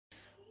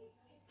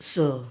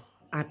So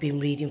I've been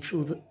reading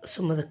through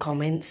some of the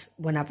comments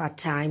when I've had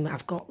time.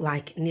 I've got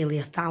like nearly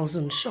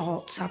 1,000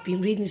 shorts. I've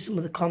been reading some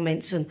of the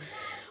comments, and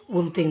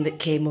one thing that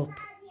came up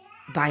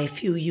by a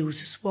few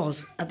users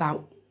was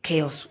about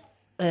chaos,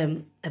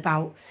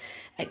 about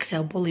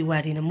Excel Bully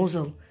wearing a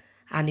muzzle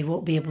and he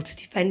won't be able to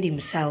defend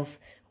himself.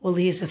 Well,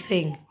 here's the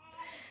thing.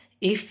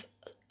 If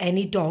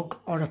any dog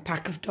or a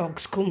pack of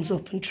dogs comes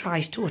up and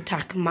tries to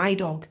attack my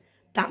dog,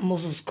 that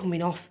muzzle's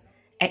coming off,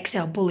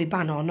 Excel Bully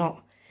ban or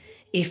not.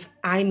 If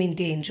I'm in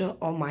danger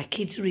or my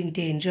kids are in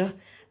danger,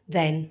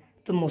 then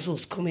the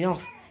muzzle's coming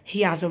off.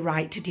 He has a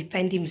right to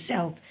defend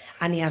himself,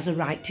 and he has a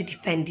right to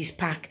defend his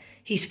pack,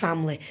 his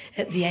family.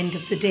 At the end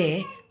of the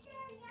day,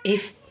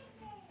 if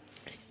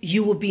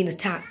you were being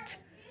attacked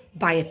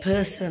by a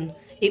person,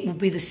 it would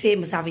be the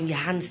same as having your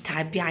hands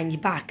tied behind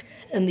your back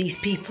and these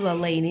people are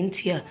laying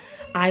into you.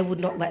 I would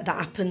not let that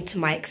happen to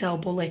my Excel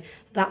Bully.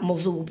 That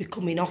muzzle will be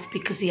coming off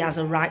because he has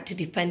a right to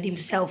defend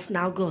himself, and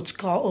I'll go to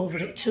court over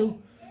it too.